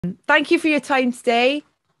Thank you for your time today.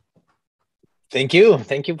 Thank you.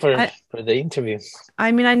 Thank you I, for the interview.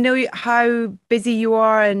 I mean, I know how busy you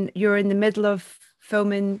are, and you're in the middle of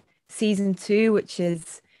filming season two, which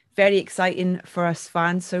is very exciting for us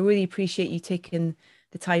fans. So I really appreciate you taking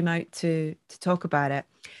the time out to talk about it.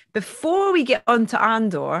 Before we get on to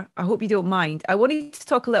Andor, I hope you don't mind. I wanted to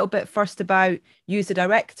talk a little bit first about you as a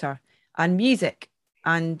director and music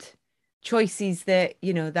and choices that,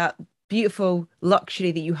 that beautiful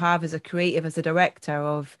luxury that you have as a creative, as a director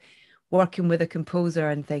of working with a composer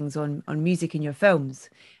and things on music in your films.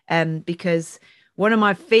 Because one of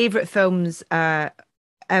my favorite films ever,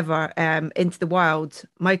 Into the Wild,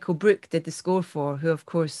 Michael Brook did the score for, who of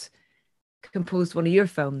course composed one of your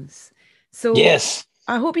films. So Yes,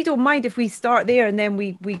 I hope you don't mind if we start there and then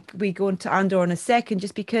we go into Andor in a second,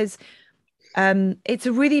 just because it's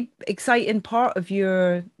a really exciting part of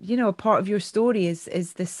your, a part of your story is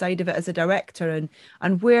this side of it as a director,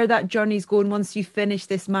 and where that journey's going once you finish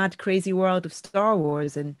this mad, crazy world of Star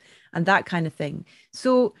Wars and that kind of thing.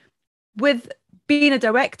 So with being a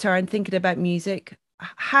director and thinking about music,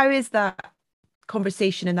 how is that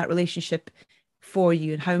conversation and that relationship for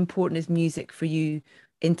you, and how important is music for you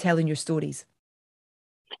in telling your stories?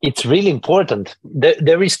 it's really important.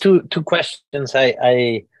 There is two questions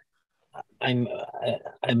I'm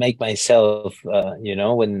I make myself,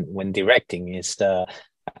 when directing is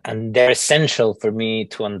and they're essential for me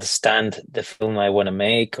to understand the film I want to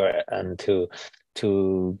make, and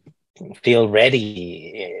to feel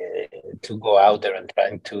ready to go out there and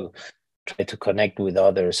try to connect with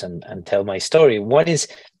others and tell my story. One is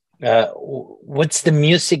what's the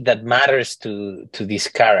music that matters to these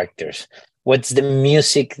characters? What's the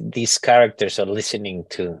music these characters are listening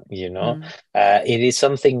to? Mm, It is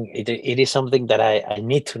something that I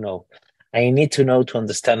need to know. I need to know to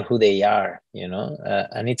understand who they are,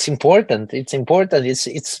 and it's important. It's important.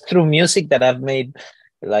 It's through music that I've made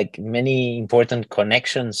like many important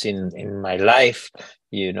connections in my life.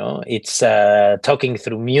 It's talking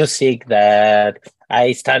through music that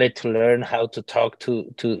I started to learn how to talk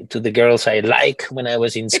to the girls I like when I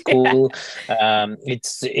was in school.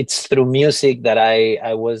 It's through music that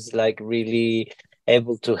I was like really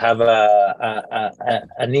able to have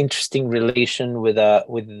an interesting relation with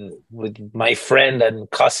my friend and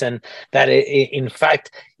cousin. That in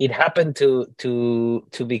fact it happened to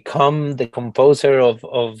become the composer of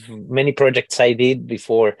many projects I did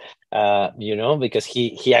before. Because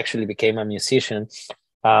he actually became a musician.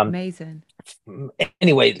 Um, amazing.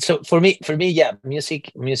 anyway, so for me, yeah,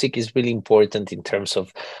 music is really important in terms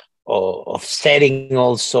of setting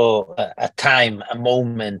also a time, a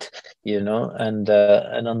moment, and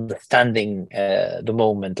understanding the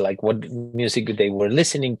moment, like what music they were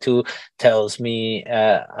listening to tells me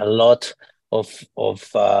a lot of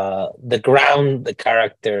the ground the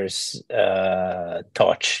characters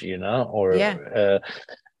touch, Yeah. or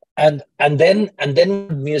and then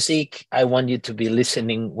music, I want you to be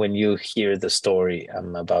listening when you hear the story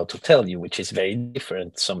I'm about to tell you, which is very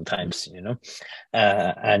different sometimes,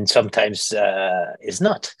 and sometimes it's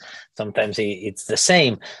not. Sometimes it's the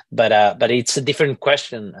same, but it's a different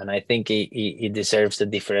question, and I think it deserves a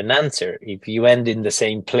different answer. If you end in the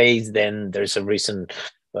same place, then there's a reason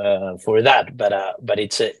for that, but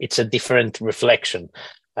it's a different reflection,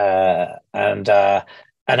 and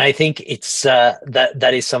I think it's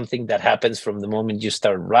that is something that happens from the moment you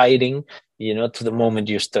start writing, to the moment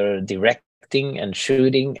you start directing and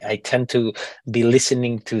shooting. I tend to be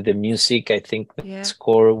listening to the music I think the Yeah.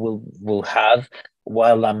 score will have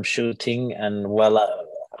while I'm shooting, and while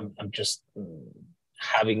I'm just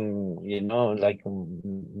having, like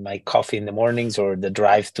my coffee in the mornings, or the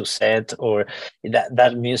drive to set, or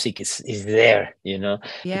that music is there, Yeah.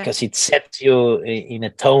 because it sets you in a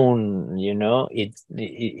tone,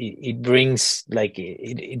 it brings like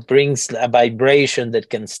it brings a vibration that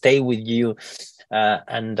can stay with you,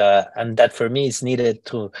 and that for me is needed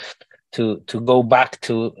to go back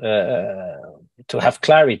to have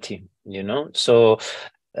clarity, so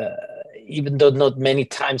uh, even though not many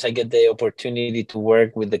times I get the opportunity to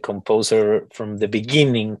work with the composer from the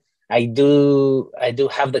beginning, I do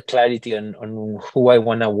have the clarity on who I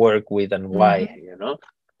want to work with and why, Hmm.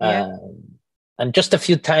 Yeah. uh, and just a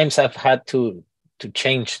few times I've had to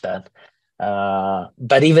change that.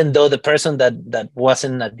 But even though the person that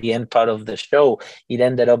wasn't at the end part of the show, it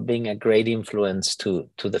ended up being a great influence to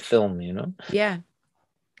the film. Yeah.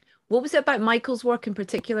 What was it about Michael's work in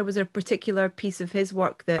particular? Was there a particular piece of his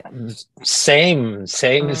work that, Same,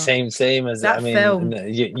 same, oh, same, same as I that mean, film?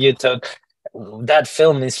 you talk. That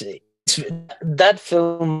film is that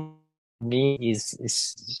film me is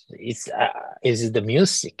the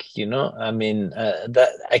music, you know. I mean, that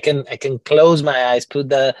I can close my eyes, put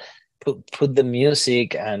the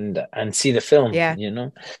music and see the film, Yeah, you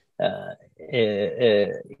know.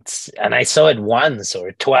 It's and I saw it once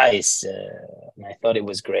or twice, and I thought it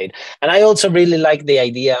was great. And I also really like the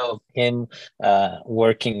idea of him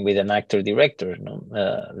working with an actor director. You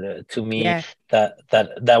know? To me, yeah,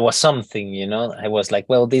 that was something. You know, I was like,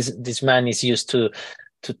 well, this man is used to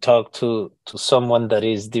talk to someone that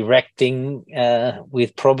is directing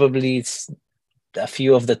with probably a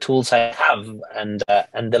few of the tools I have and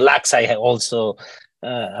the lacks I also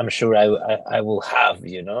I'm sure I will have,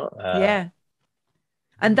 you know. yeah.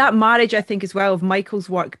 And that marriage, I think, as well, of Michael's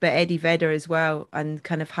work, but Eddie Vedder as well, and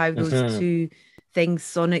kind of how those Mhm. two things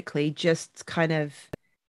sonically just kind of,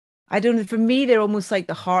 I don't know, for me, they're almost like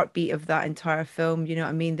the heartbeat of that entire film. You know what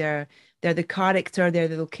I mean? They're the character, they're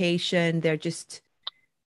the location, they're just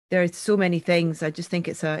there's so many things. I just think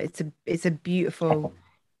it's a beautiful,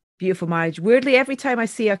 beautiful marriage. Weirdly, every time I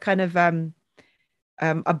see a kind of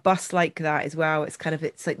a bus like that as well, it's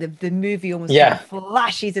like the movie almost kind of Yeah,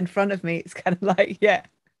 flashes in front of me. It's kind of like, yeah.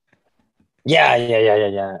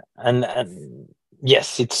 yeah. And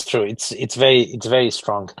yes, it's true. It's very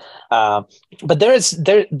strong. Uh, but there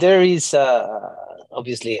is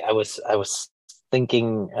obviously I was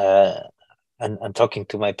thinking and talking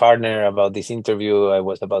to my partner about this interview I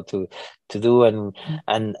was about to do, and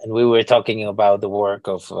we were talking about the work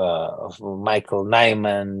of Michael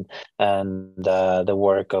Nyman and the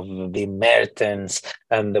work of Wim Mertens,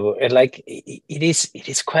 and like it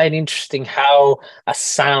is quite interesting how a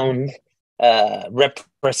sound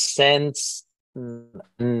represents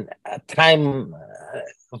a time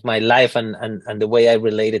of my life and the way I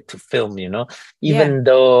related to film, you know, Yeah, even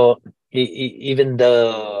though even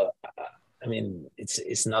though I mean,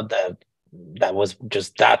 it's not that that was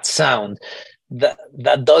just that sound.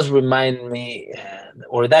 That does remind me,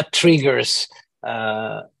 or that triggers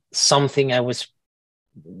uh, something I was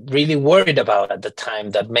really worried about at the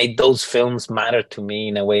time that made those films matter to me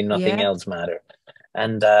in a way nothing yeah. else mattered.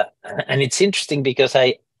 And it's interesting because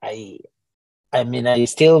I mean I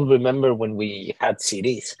still remember when we had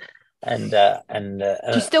CDs,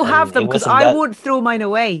 Do you still have and them? it Because wasn't I that. won't throw mine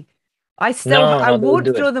away. No, I no, don't won't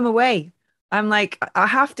do it. throw them away. I'm like, I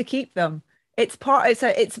have to keep them. It's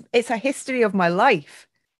a history of my life.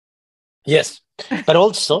 Yes, but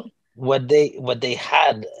also what they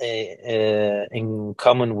had in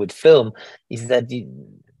common with film is that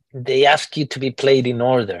they ask you to be played in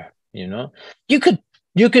order. You know, you could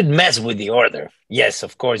you could mess with the order. Yes,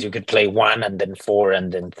 of course, you could play one and then four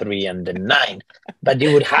and then three and then nine, but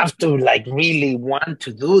you would have to like really want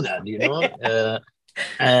to do that. You know,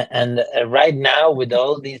 and right now with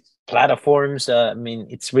all these platforms, I mean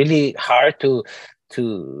it's really hard to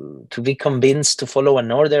be convinced to follow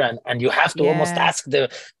an order, and you have to almost Yeah, ask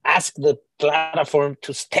the platform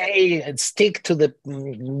to stay and stick to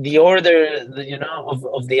the order, you know,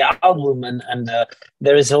 of the album, and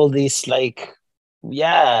there is all these like,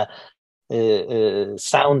 yeah,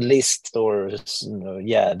 sound list, or you know,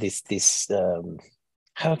 yeah, this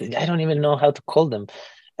I don't even know how to call them,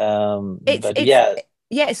 it's but it's yeah.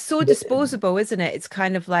 yeah, it's so The, disposable, isn't it? It's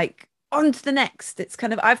kind of like on to the next. It's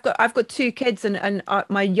kind of I've got two kids and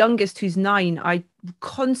my youngest who's 9. I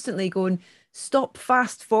constantly going stop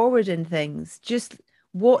fast forwarding things. Just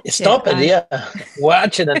watch it Stop it, and yeah.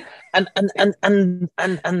 Watch it, and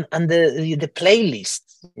the playlist,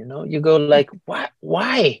 you know, you go like,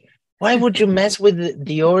 why would you mess with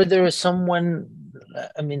the order someone,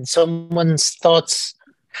 I mean, someone's thoughts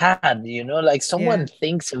had, you know, like someone yeah,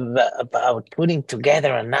 thinks about putting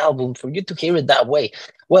together an album for you to hear it that way.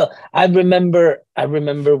 Well, I remember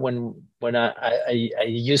when I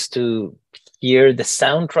used to hear the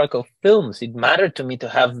soundtrack of films. It mattered to me to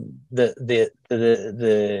have the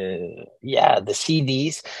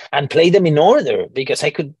CDs and play them in order because I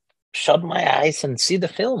could shut my eyes and see the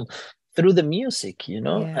film through the music, you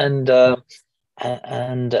know. yeah,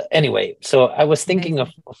 And anyway, so I was thinking of,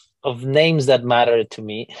 amazing. of of names that matter to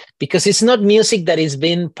me because it's not music that has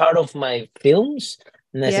been part of my films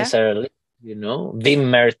Yeah, necessarily, you know, Wim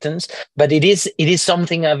Mertens, but it is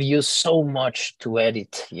something I've used so much to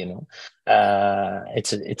edit, you know.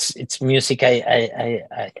 It's music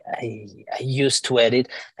I use to edit,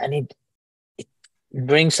 and it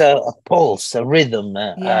brings a pulse, a rhythm,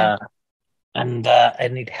 yeah, and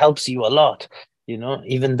it helps you a lot, you know,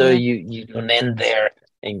 even though yeah. you don't end there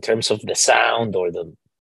in terms of the sound or the.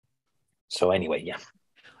 So anyway, yeah.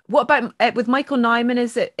 What about with Michael Nyman?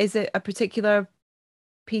 Is it a particular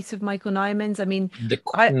piece of Michael Nyman's? I mean, the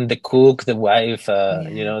I the cook, the wife,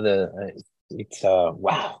 you yeah. know, it's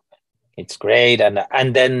wow. it's great.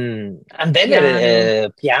 And then Piano.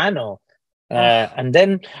 piano, Oh, and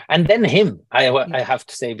then him. yeah. I have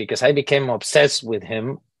to say, because I became obsessed with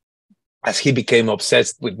him as he became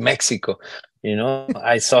obsessed with Mexico.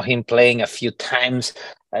 I saw him playing a few times.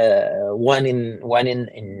 One in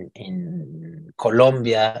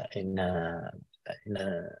Colombia, in a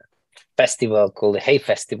festival called the Hay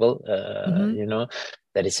Festival. Hmm.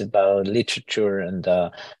 That is about literature, and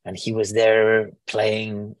he was there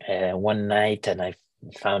playing one night, and I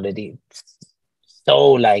found it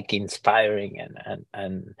so like inspiring,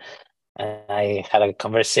 and I had a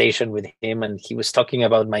conversation with him, and he was talking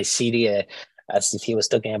about my city, as if he was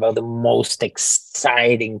talking about the most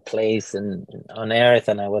exciting place on earth.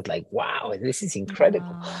 And I was like, wow, this is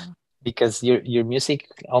incredible, Wow. because your music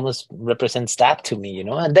almost represents that to me.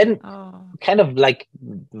 And then Oh, kind of like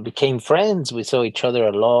became friends. We saw each other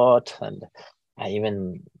a lot, and I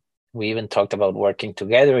even we even talked about working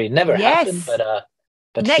together. It never happened, yes.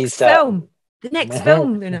 but Next he's film. The next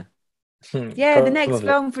film, Luna. Yeah, the next probably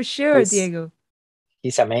film for sure, he's Diego.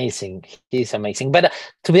 he's amazing. He's amazing. But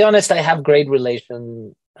to be honest, I have great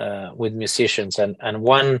relation with musicians, and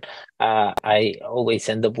one I always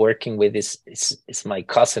end up working with is my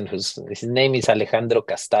cousin, whose his name is Alejandro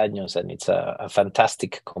Castaños, and it's a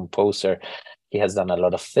fantastic composer. He has done a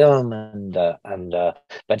lot of film,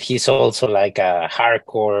 but he's also like a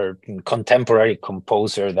hardcore contemporary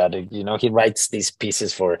composer that he writes these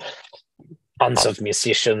pieces for tons of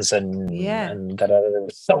musicians, and Yeah. and that are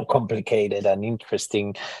so complicated and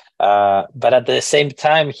interesting. But at the same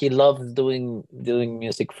time, he loves doing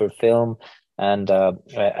music for film. And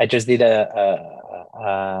I just did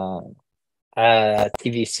a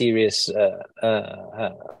TV series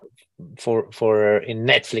for in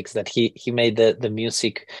Netflix that he made the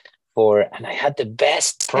music for, and I had the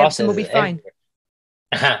best Everything will process be ever. fine.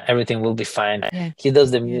 Everything will be fine. Yeah. He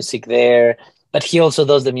does the Yeah. music there, but he also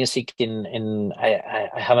does the music in I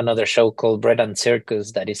have another show called Bread and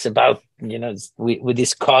Circus that is about, we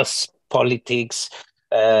discuss politics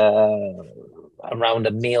uh, around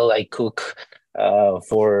a meal I cook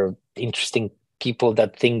for interesting people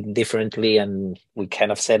that think differently, and we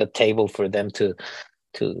kind of set a table for them to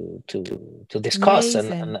discuss and,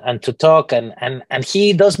 Amazing. and and to talk, and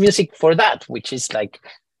he does music for that, which is like,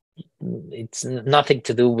 it's nothing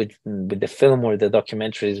to do with the film or the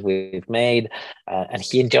documentaries we've made. And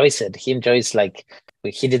he enjoys it. He enjoys, like,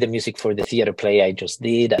 he did the music for the theater play I just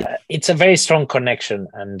did. It's a very strong connection,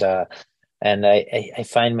 and I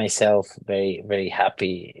find myself very, very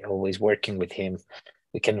happy always working with him.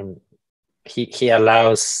 We can He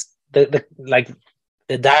allows the like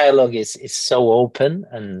the dialogue is so open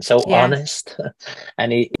and so Yeah. honest,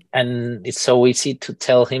 and it's so easy to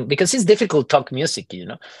tell him, because it's difficult to talk music.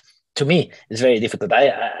 To me, it's very difficult.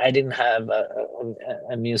 I didn't have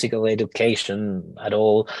a musical education at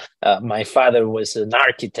all. My father was an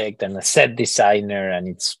architect and a set designer, and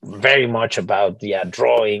it's very much about, yeah,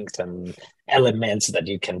 drawings and elements that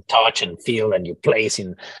you can touch and feel and you place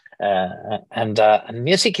in. And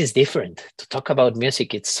music is different. To talk about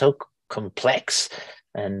music, it's so complex,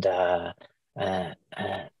 and uh, uh,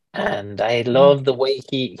 and I Mm. love the way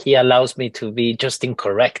he allows me to be just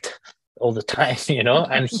incorrect all the time,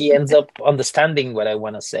 and he ends up understanding what I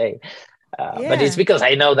want to say. But it's Yeah. because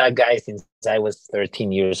I know that guy since I was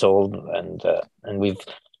 13 years old, and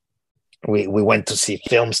we went to see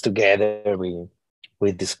films together.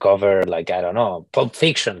 We discovered, like, I don't know, Pulp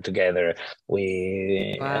Fiction together.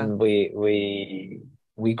 We Wow. and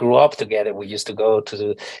we grew up together. We used to go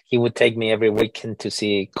to. He would take me every weekend to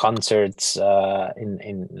see concerts in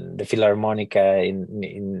the Philharmonica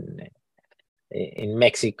in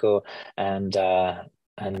Mexico, and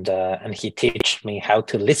and he taught me how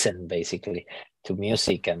to listen, basically, to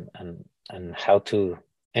music, and how to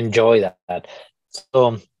enjoy that.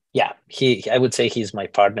 So yeah, I would say he's my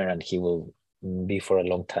partner, and he will be for a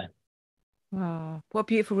long time. Wow. What a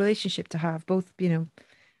beautiful relationship to have, both,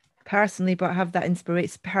 personally, but have that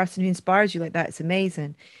inspiration person who inspires you like that. It's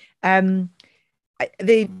amazing. Um,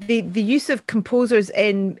 the use of composers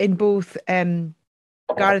in both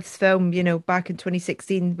Gareth's film, back in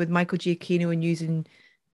 2016 with Michael Giacchino and using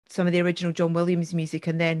some of the original John Williams music,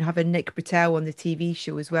 and then having Nick Britell on the TV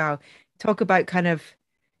show as well. Talk about kind of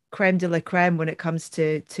creme de la creme when it comes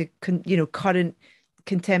to current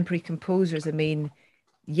contemporary composers. I mean,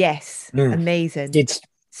 yes, Mm. amazing. It's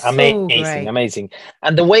So amazing, great. amazing.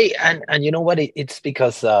 And the way, and you know what? It's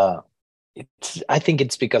because I think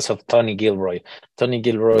it's because of Tony Gilroy. Tony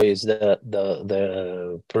Gilroy is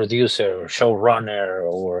the producer, or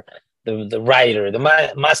showrunner, or the writer,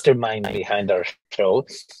 the mastermind behind our show,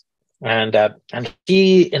 and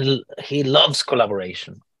he loves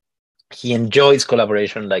collaboration. he enjoys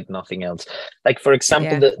collaboration like nothing else. Like, for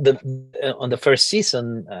example, Yeah. the on the first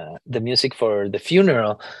season, the music for the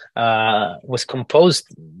funeral was composed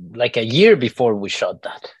like a year before we shot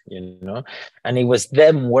that, you know, and it was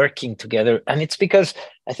them working together. And it's because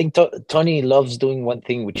I think Tony loves doing one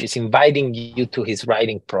thing, which is inviting you to his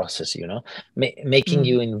writing process, you know, making Mm.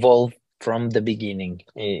 you involved from the beginning.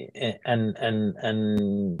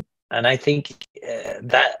 And I think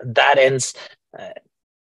that ends.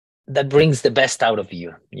 That brings the best out of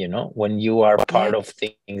you, you know, when you are Yeah. part of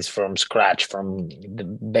things from scratch, from the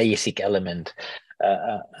basic element.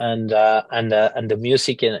 And the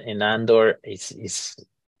music in Andor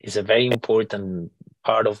is a very important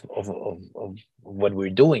part of what we're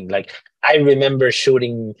doing. Like, I remember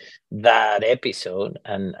shooting that episode,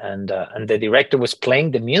 and the director was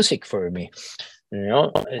playing the music for me. You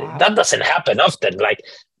know, Wow. that doesn't happen often. Like,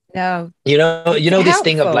 No. you Is know it this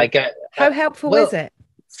thing of helpful? like a, How helpful is well, it?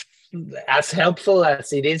 as helpful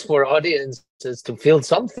as it is for audiences to feel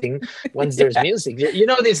something once there's Yeah. music. You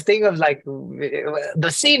know, this thing of like, the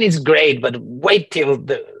scene is great, but wait till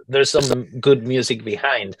there's some good music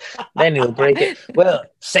behind, then it'll break it. Well,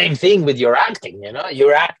 same thing with your acting, you know,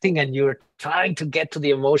 you're acting and you're trying to get to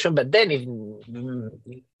the emotion, but then if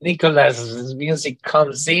Nicholas's music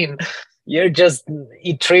comes in, you're just,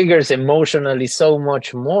 it triggers emotionally so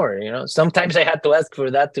much more, you know. Sometimes I had to ask for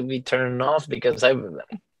that to be turned off because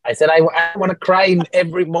I said I want to cry in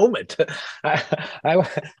every moment. I, I,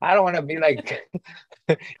 I don't want to be like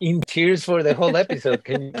in tears for the whole episode.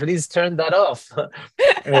 Can you please turn that off?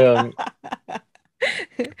 um,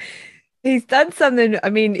 He's done something.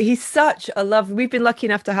 I mean, he's such a love. We've been lucky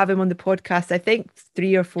enough to have him on the podcast, I think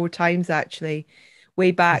 3 or 4 times actually,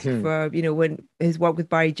 way back mhm. for, when his work with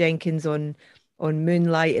Barry Jenkins on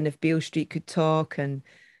Moonlight and If Beale Street Could Talk and Yeah.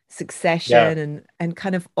 Succession and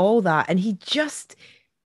kind of all that. And he's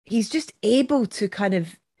just able to kind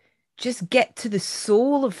of just get to the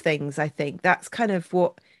soul of things, I think. That's kind of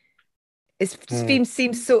what Mm.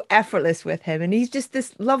 seems so effortless with him. And he's just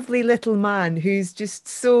this lovely little man who's just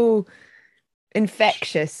so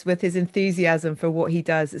infectious with his enthusiasm for what he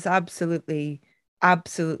does. It's absolutely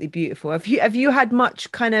beautiful. Have you had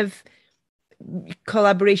much kind of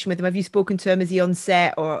collaboration with him? Have you spoken to him? Is he on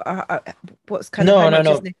set or what's kind of how No, no, much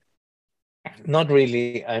is no, it? not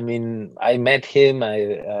really. I mean, I met him.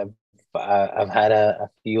 I've had a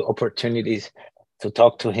few opportunities to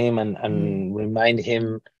talk to him Mm, and remind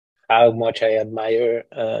him how much I admire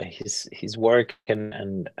his work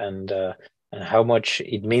and how much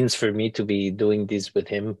it means for me to be doing this with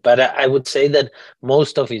him. But I would say that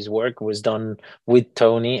most of his work was done with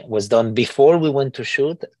Tony, was done before we went to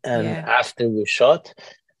shoot and yeah, after we shot.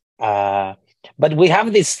 Uh, but we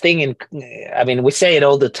have this thing in, I mean, we say it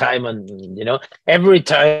all the time, and you know, every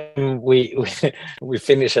time we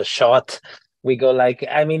finish a shot, we go like,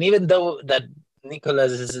 I mean, even though that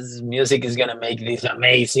Nicholas's music is gonna make this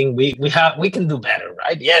amazing, we can do better,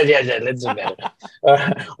 right? Yeah, let's do better.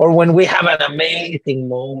 Or when we have an amazing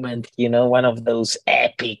moment, you know, one of those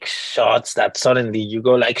epic shots that suddenly you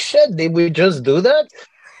go like, shit, did we just do that?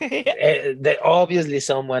 Obviously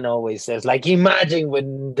someone always says like, imagine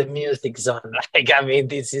when the music's on. Like, I mean,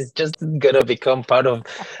 this is just gonna become part of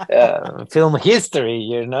film history,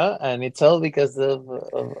 you know, and it's all because of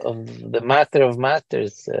the master of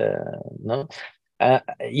masters, no.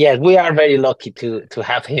 Yeah, we are very lucky to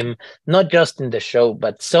have him, not just in the show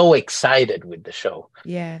but so excited with the show.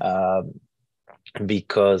 yeah, um,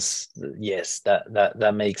 because yes,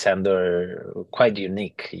 that makes Andor quite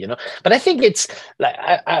unique, you know. But I think it's like,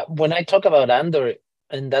 when I talk about Andor,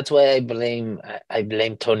 and that's why I blame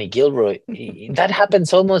Tony Gilroy. That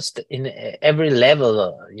happens almost in every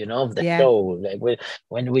level, you know, of the yeah. show. Like,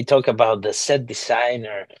 when we talk about the set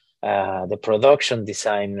designer, the production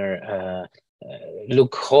designer.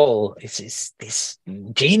 Luke Hall is this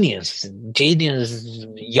genius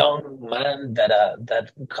young man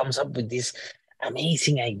that comes up with these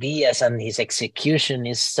amazing ideas, and his execution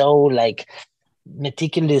is so like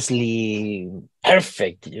meticulously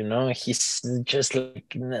perfect, you know. He's just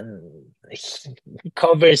like, he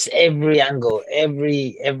covers every angle,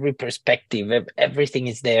 every perspective, everything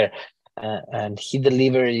is there. And he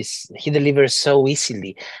delivers so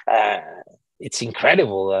easily. It's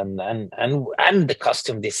incredible. And the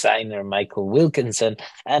costume designer Michael Wilkinson,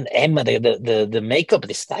 and Emma, the makeup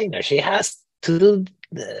designer, she has to do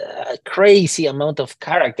a crazy amount of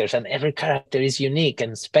characters, and every character is unique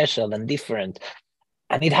and special and different.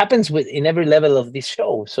 And it happens in every level of this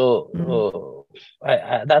show. So Mm.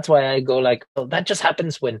 that's why I go like, oh, that just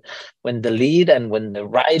happens when the lead and when the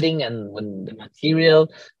writing and when the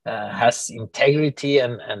material has integrity,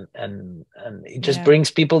 and it just Yeah.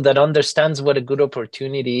 brings people that understands what a good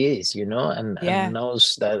opportunity is, and Yeah.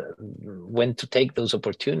 knows that when to take those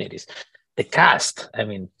opportunities. The cast, I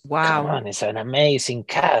mean, come Wow. on, it's an amazing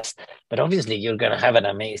cast, but obviously you're gonna have an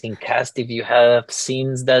amazing cast if you have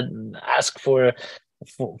scenes that ask for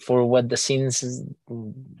what the scenes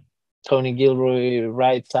Tony Gilroy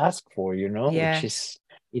writes ask for, which Yeah. is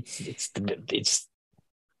it's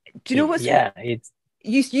Do you know what's yeah, it's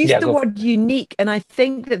you used yeah, the go. word unique, and I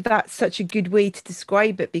think that that's such a good way to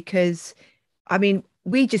describe it because, I mean,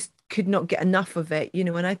 we just could not get enough of it,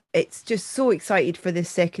 and it's just so excited for this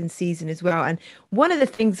second season as well. And one of the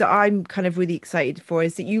things that I'm kind of really excited for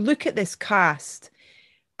is that you look at this cast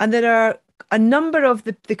and there are a number of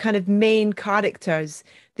the kind of main characters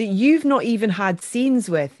that you've not even had scenes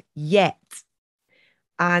with yet.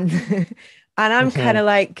 And and I'm kind Mhm. of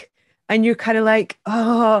like, and you're kind of like,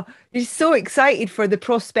 oh, you're so excited for the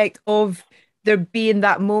prospect of there being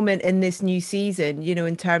that moment in this new season,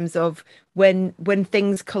 in terms of when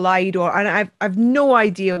things collide, and I've no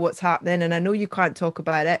idea what's happening, and I know you can't talk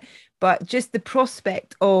about it, but just the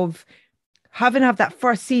prospect of having have that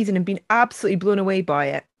first season and being absolutely blown away by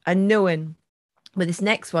it, and knowing with this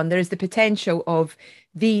next one, there's the potential of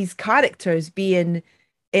these characters being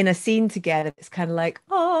in a scene together. It's kind of like,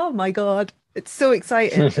 oh my God, it's so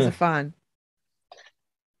exciting as a fan.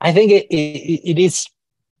 I think it is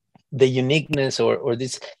the uniqueness, or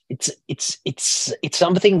this, it's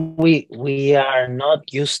something we are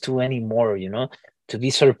not used to anymore, to be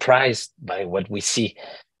surprised by what we see.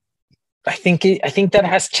 I think that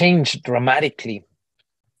has changed dramatically,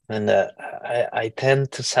 and I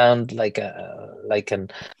tend to sound like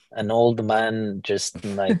an old man, just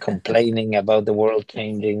like complaining about the world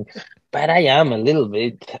changing, but I am a little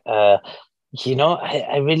bit. I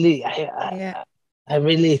really Yeah, I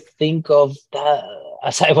really think of that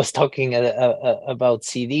as I was talking about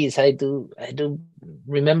CDs. I do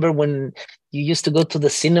remember when you used to go to the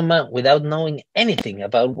cinema without knowing anything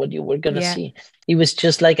about what you were gonna yeah, see. It was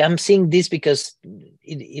just like, I'm seeing this because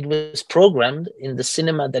it was programmed in the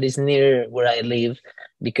cinema that is near where I live,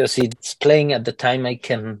 because it's playing at the time I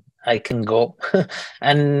can go,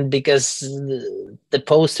 and because the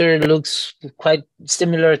poster looks quite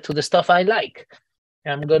similar to the stuff I like.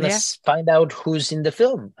 I'm gonna yeah, find out who's in the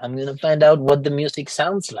film. I'm gonna find out what the music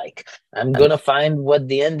sounds like. I'm gonna find what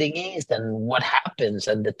the ending is and what happens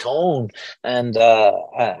and the tone. And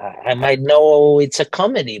I might know it's a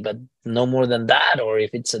comedy, but no more than that, or if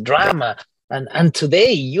it's a drama. And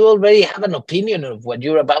today you already have an opinion of what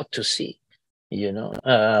you're about to see,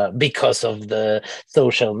 because of the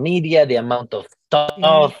social media, the amount of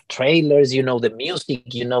yeah, stuff, trailers, the music,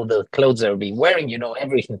 the clothes they'll be wearing,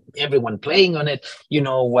 everyone playing on it,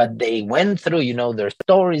 what they went through, their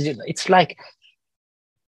stories. It's like,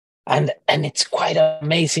 and it's quite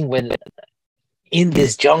amazing when in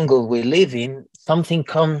this jungle we live in, something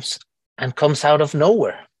comes out of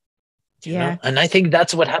nowhere, yeah, and I think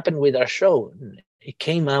that's what happened with our show. It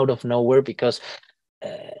came out of nowhere because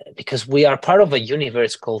we are part of a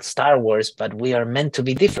universe called Star Wars, but we are meant to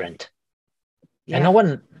be different, and no yeah,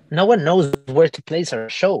 one no one knows where to place our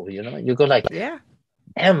show. You go like, yeah.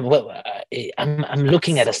 well, I'm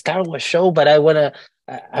looking at a Star Wars show, but I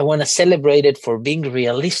wanna celebrate it for being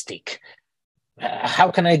realistic. How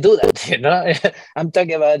can I do that? I'm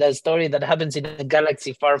talking about a story that happens in a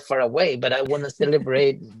galaxy far, far away, but I want to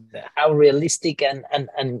celebrate how realistic and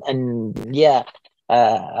yeah,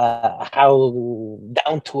 how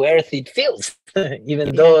down to earth it feels,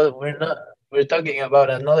 even Yeah, though we're talking about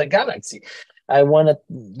another galaxy. I want to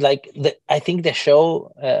I think the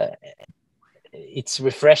show, it's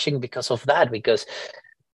refreshing because of that, because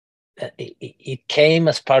it came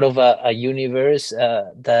as part of a universe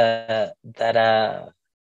that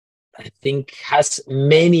I think has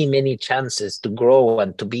many, many chances to grow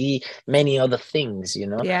and to be many other things,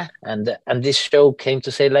 yeah, and this show came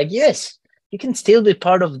to say like, yes, you can still be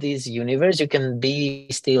part of this universe. You can be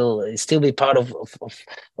still be part of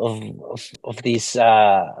this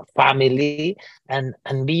family,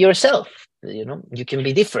 and be yourself. You can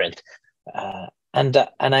be different. And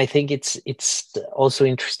I think it's also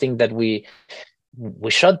interesting that we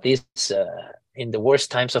shot this in the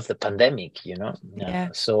worst times of the pandemic, yeah,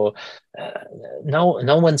 so uh,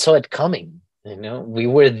 no one saw it coming. You know, we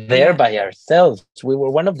were there Yeah. by ourselves. We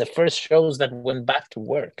were one of the first shows that went back to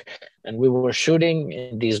work, and we were shooting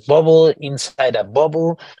in this bubble inside a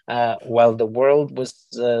bubble, while the world was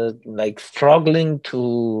like struggling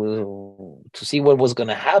to see what was going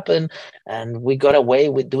to happen. And we got away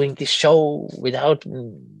with doing this show without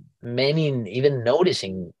many even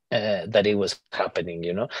noticing that it was happening.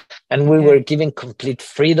 You know, and we were Yeah. given complete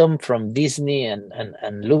freedom from Disney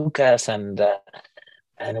and Lucas, and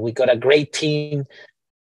we got a great team.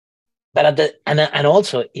 But and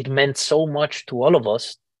also it meant so much to all of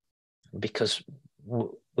us because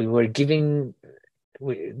we were giving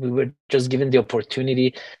we were just given the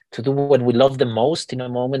opportunity to do what we love the most in a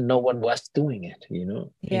moment no one was doing it, you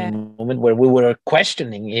know, in a Yeah. moment where we were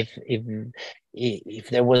questioning if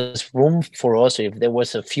there was room for us, if there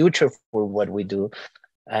was a future for what we do.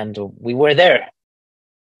 And we were there,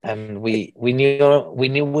 and we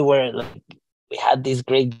knew we were like, we had this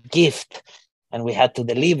great gift and we had to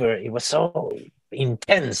deliver. It was so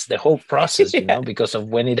intense, the whole process, you Yeah. know, because of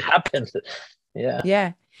when it happened. Yeah.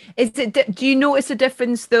 Yeah. Do you notice a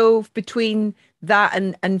difference though between that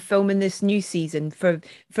and filming this new season for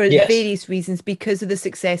Yes. various reasons because of the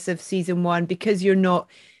success of season one, because you're not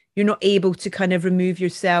able to kind of remove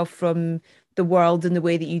yourself from the world in the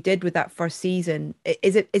way that you did with that first season.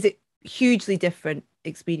 Is it hugely different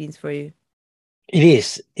experience for you? It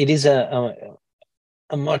is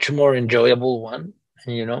a much more enjoyable one,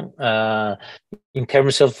 you know, in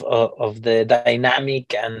terms of the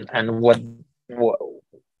dynamic and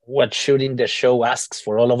what shooting the show asks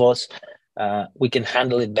for all of us. We can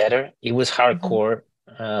handle it better. It was Hmm. hardcore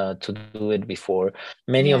to do it before.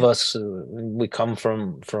 Many of Yeah. us, we come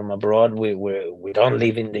from abroad. We don't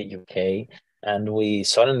live in the UK, and we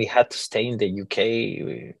suddenly had to stay in the UK,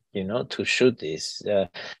 you know, to shoot this.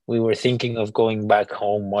 We were thinking of going back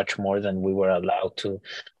home much more than we were allowed to.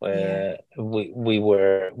 Yeah.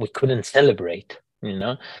 We couldn't celebrate, you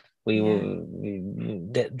know. Yeah.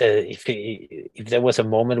 If there was a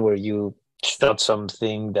moment where you shot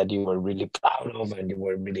something that you were really proud of and you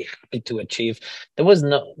were really happy to achieve, there was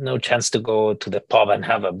no chance to go to the pub and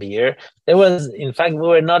have a beer. There was, in fact, we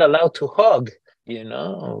were not allowed to hug. You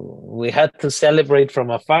know, we had to celebrate from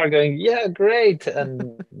afar, going, "Yeah, great,"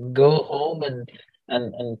 and go home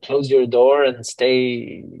and close your door and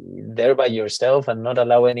stay there by yourself and not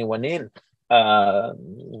allow anyone in. Uh,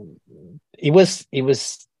 it was.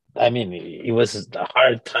 I mean, it was a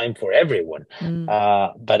hard time for everyone. Mm.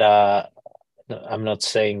 But I'm not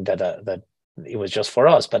saying that it was just for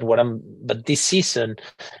us. But this season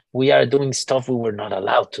we are doing stuff we were not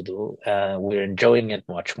allowed to do. We're enjoying it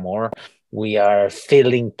much more. We are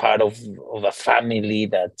feeling part of a family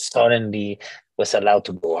that suddenly was allowed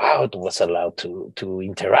to go out, was allowed to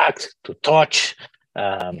interact, to touch.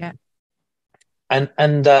 Yeah. Um,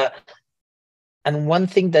 and one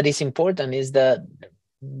thing that is important is that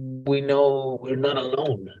we know we're not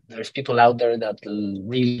alone. There's people out there that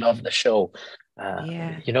really love the show.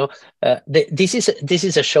 Yeah. You know, this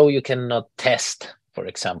is a show you cannot test. For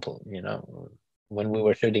example, you know, when we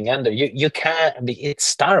were shooting Andor, you can't. It's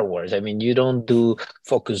Star Wars. I mean, you don't do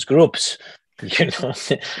focus groups. You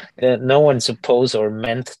know, no one's supposed or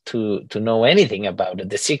meant to know anything about it.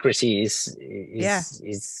 The secrecy Yeah.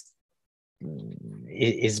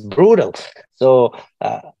 is brutal. So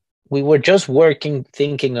we were just working,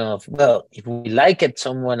 thinking of, well, if we like it,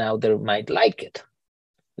 someone out there might like it.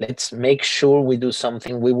 Let's make sure we do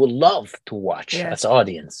something we would love to watch Yeah. as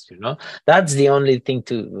audience. You know, that's the only thing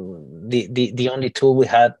the only tool we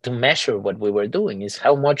had to measure what we were doing is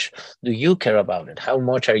how much do you care about it? How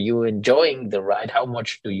much are you enjoying the ride? How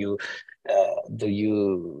much do you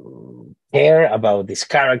care about these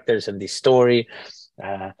characters and this story?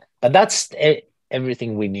 But that's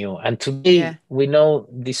everything we knew. And Yeah. today we know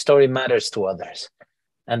this story matters to others.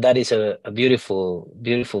 And that is a beautiful,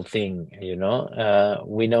 beautiful thing, you know.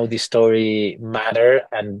 We know this story matter,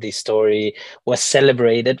 and this story was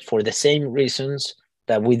celebrated for the same reasons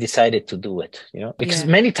that we decided to do it, you know, because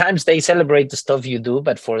Yeah. many times they celebrate the stuff you do,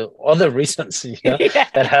 but for other reasons, you know, Yeah.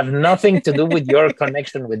 that have nothing to do with your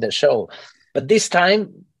connection with the show. But this time,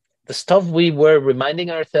 the stuff we were reminding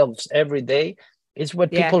ourselves every day is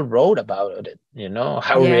what Yeah. people wrote about it, you know,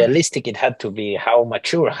 how Yeah. realistic it had to be, how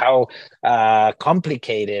mature, how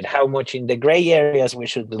complicated, how much in the gray areas we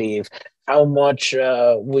should live, how much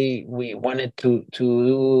we wanted to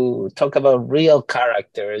talk about real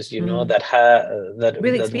characters, you know, Mm. Real that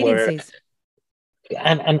were experiences.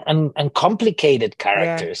 and complicated Yeah.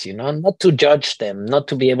 characters, you know, not to judge them, not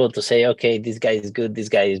to be able to say, okay, this guy is good, this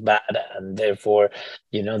guy is bad, and therefore,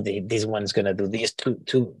 you know, this one's gonna do this.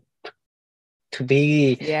 To to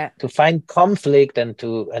be Yeah. to find conflict and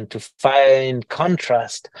to find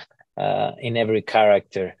contrast in every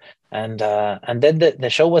character. And then the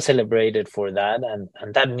show was celebrated for that, and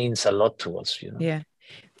that means a lot to us, you know. Yeah.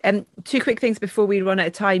 Two quick things before we run out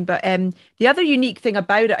of time, but the other unique thing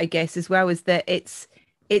about it, I guess, as well, is that it's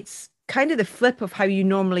kind of the flip of how you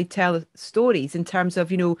normally tell stories in terms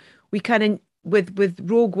of, we kind of with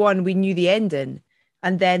Rogue One, we knew the ending,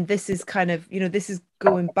 and then this is kind of, this is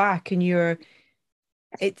going back, and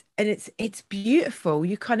it's beautiful.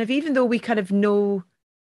 You kind of, even though we kind of know,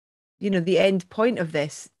 the end point of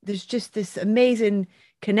this, there's just this amazing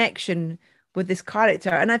connection with this character.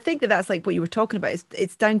 And I think that that's like what you were talking about.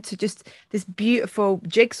 It's down to just this beautiful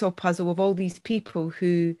jigsaw puzzle of all these people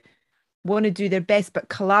who want to do their best but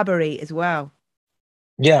collaborate as well.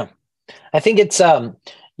 Yeah, I think it's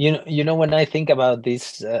when I think about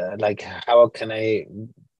this, like how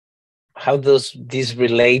does this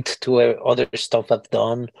relate to other stuff I've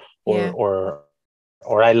done, or Yeah.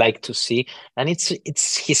 or I like to see, and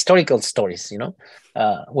it's historical stories,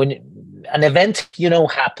 when an event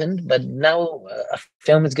happened, but now a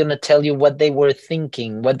film is going to tell you what they were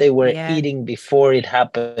thinking, what they were Yeah. eating before it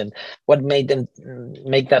happened, what made them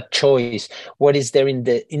make that choice, what is there in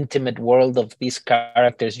the intimate world of these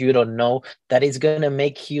characters you don't know, that is going to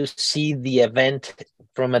make you see the event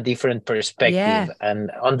from a different perspective Yeah. and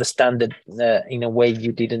understand it in a way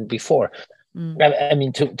you didn't before. Mm. I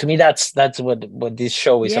mean, to me, that's what this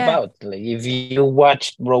show is Yeah. about. Like, if you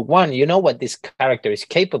watch Rogue One, you know what this character is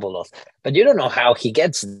capable of, but you don't know how he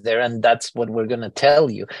gets there, and that's what we're gonna tell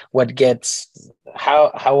you. What gets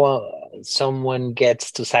how someone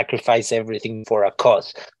gets to sacrifice everything for a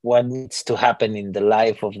cause. What needs to happen in the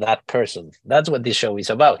life of that person. That's what this show is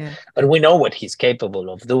about. Yeah. But we know what he's capable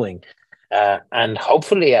of doing. And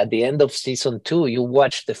hopefully, at the end of season 2, you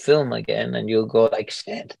watch the film again, and you'll go like,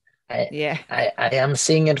 "Shit, I, Yeah. I am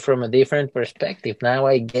seeing it from a different perspective. Now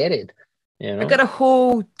I get it, you I know." got a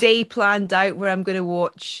whole day planned out where I'm going to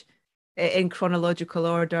watch it in chronological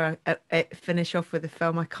order, finish off with the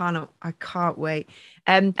film. I can't wait.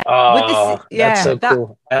 With this, Oh, that's yeah, so that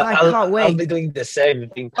cool. I can't I'll wait. be doing the same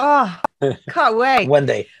thing Oh, can't wait. one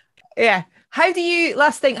day. Yeah.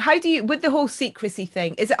 Last thing, how do you, with the whole secrecy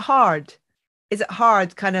thing, is it hard? Is it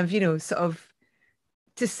hard kind of, sort of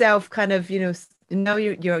to self kind of, no,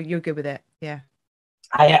 you're good with it. Yeah.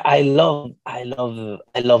 I love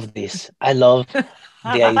this. I love the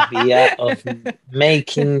idea of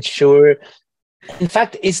making sure. In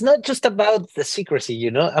fact, it's not just about the secrecy.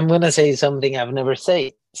 I'm gonna say something I've never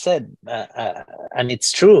said, and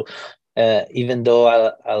it's true. Even though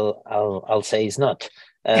I'll say it's not.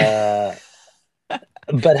 Uh,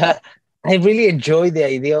 but I really enjoy the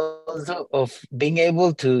idea also of being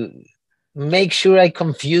able to make sure I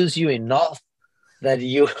confuse you enough that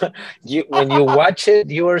you you when you watch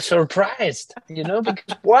it, you are surprised, because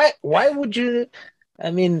why would you,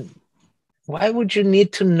 I mean, why would you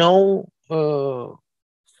need to know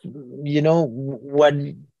what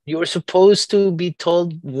you're supposed to be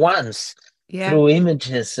told once, Yeah. through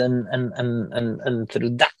images and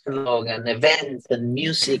through dialogue and events and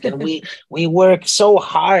music, and we work so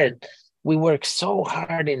hard. We work so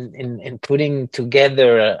hard in putting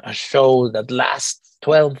together a show that lasts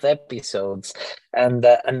 12 episodes, and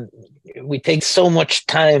we take so much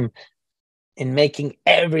time in making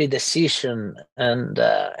every decision and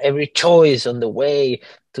every choice on the way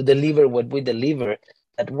to deliver what we deliver,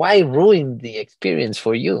 that why ruin the experience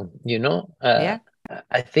for you. Yeah.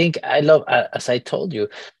 I think I love, as I told you,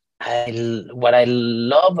 what I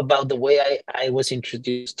love about the way I was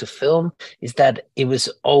introduced to film is that it was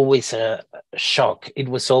always a shock. It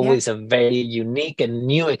was Yeah. always a very unique and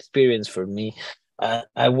new experience for me. I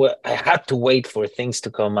had to wait for things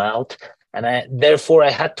to come out, and therefore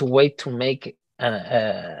I had to wait to make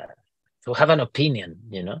to have an opinion.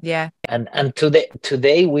 Yeah. And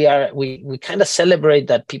today we kind of celebrate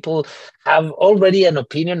that people have already an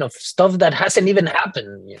opinion of stuff that hasn't even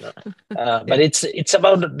happened. But Yeah. it's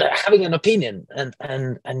about having an opinion,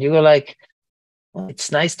 and you go like, well,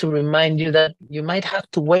 it's nice to remind you that you might have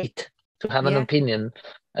to wait to have an Yeah. opinion,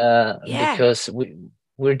 Yeah. because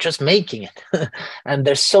we're just making it. And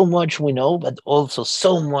there's so much we know, but also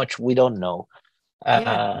so much we don't know,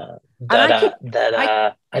 Yeah. uh, And that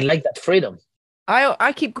I I like that freedom.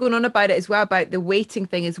 I keep going on about it as well, about the waiting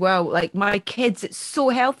thing as well. Like my kids, it's so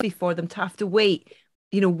healthy for them to have to wait,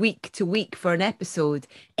 week to week for an episode.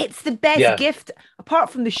 It's the best Yeah, gift, apart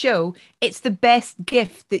from the show, it's the best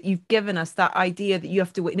gift that you've given us, that idea that you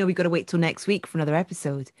have to wait. No, we got to wait till next week for another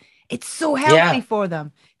episode. It's so healthy yeah, for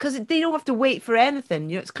them because they don't have to wait for anything.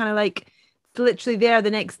 It's kind of like it's literally there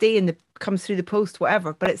the next day and it comes through the post,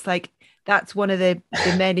 whatever. But it's like that's one of the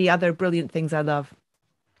many other brilliant things I love.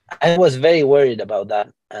 I was very worried about that.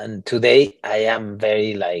 And today I am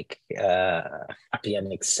very like happy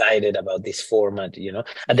and excited about this format, you know.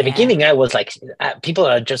 At the Yeah. beginning I was like people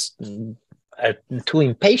are just are too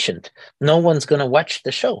impatient. No one's gonna watch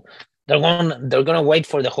the show. They're gonna wait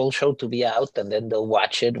for the whole show to be out and then they'll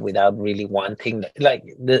watch it without really wanting, like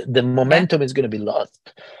the Yeah. momentum is gonna be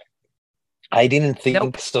lost. I didn't think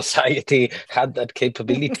Nope. society had that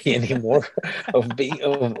capability anymore of being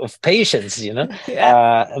of patience, you know.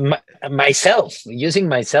 Yeah. Myself, using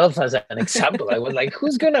myself as an example, I was like,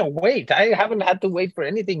 "Who's gonna wait? I haven't had to wait for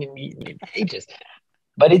anything in ages."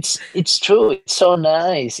 But it's true. It's so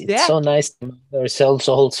nice. It's Yeah. so nice to know ourselves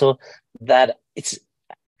also that it's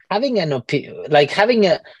having an opinion, like having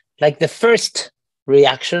a like the first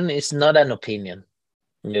reaction is not an opinion,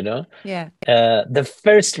 you know. Yeah. The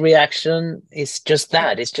first reaction is just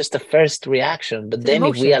that, it's just the first reaction, but It's an then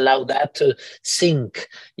if we emotion. allow that to sink,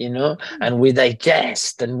 you know, Hmm. and we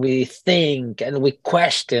digest and we think and we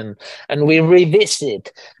question and we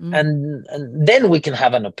revisit, Mm. and then we can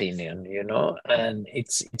have an opinion, you know. And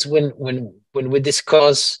it's when we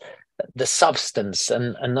discuss the substance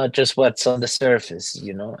and not just what's on the surface,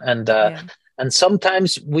 you know. Yeah. And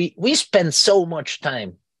sometimes we spend so much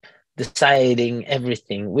time deciding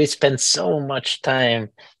everything. We spend so much time,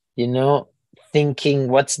 you know, thinking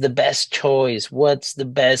what's the best choice, what's the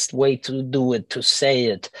best way to do it, to say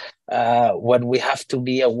it, what we have to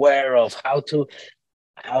be aware of,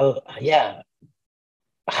 yeah,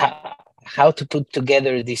 how to put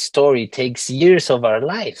together this story takes years of our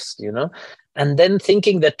lives, you know, and then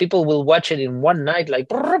thinking that people will watch it in one night, like,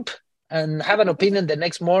 and have an opinion the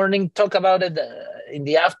next morning, talk about it in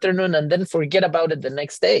the afternoon, and then forget about it the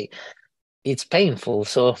next day. It's painful.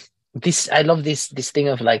 So this, I love this thing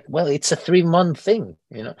of like, well, it's a 3 month thing,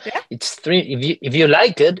 you know. Yeah. It's three, if you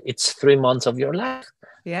like it, it's 3 months of your life.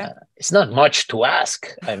 Yeah. It's not much to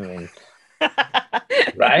ask, I mean,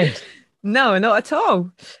 right? No, not at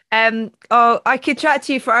all. Oh, I could chat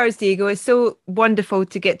to you for hours, Diego. It's so wonderful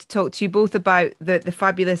to get to talk to you both about the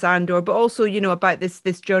fabulous Andor, but also, you know, about this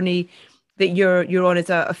journey that you're on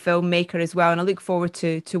as a filmmaker as well. And I look forward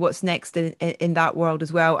to what's next in that world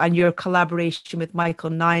as well, and your collaboration with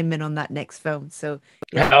Michael Nyman on that next film. So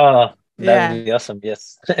yeah, Oh, that would yeah. be awesome.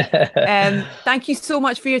 Yes. Thank you so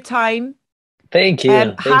much for your time. Thank you.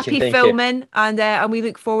 Thank you. Happy Thank you. filming, and we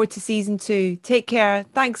look forward to season 2. Take care.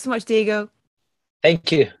 Thanks so much, Diego. Thank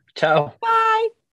you. Ciao. Bye.